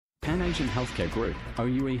Pan-Asian healthcare group,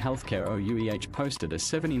 OUE Healthcare OUEH posted a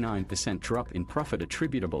 79% drop in profit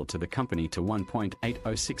attributable to the company to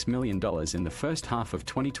 $1.806 million in the first half of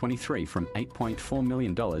 2023 from $8.4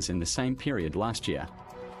 million in the same period last year.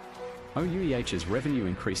 OUEH's revenue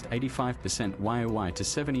increased 85% YOY to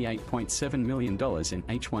 $78.7 million in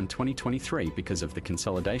H1 2023 because of the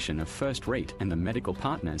consolidation of First REIT and the medical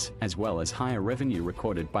partners, as well as higher revenue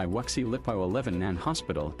recorded by Wuxi Lipo 11 Nan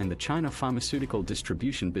Hospital and the China pharmaceutical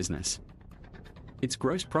distribution business. Its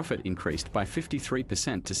gross profit increased by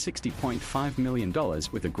 53% to $60.5 million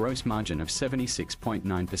with a gross margin of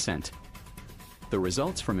 76.9%. The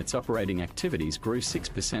results from its operating activities grew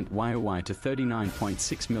 6% YOY to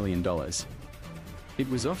 $39.6 million. It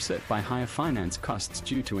was offset by higher finance costs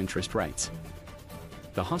due to interest rates.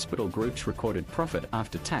 The hospital group's recorded profit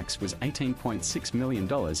after tax was $18.6 million in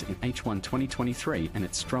H1 2023 and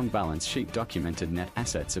its strong balance sheet documented net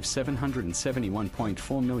assets of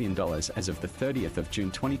 $771.4 million as of the 30th of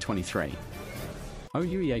June 2023.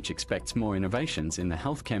 OUEH expects more innovations in the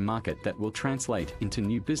healthcare market that will translate into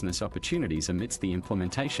new business opportunities amidst the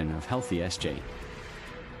implementation of Healthy SG.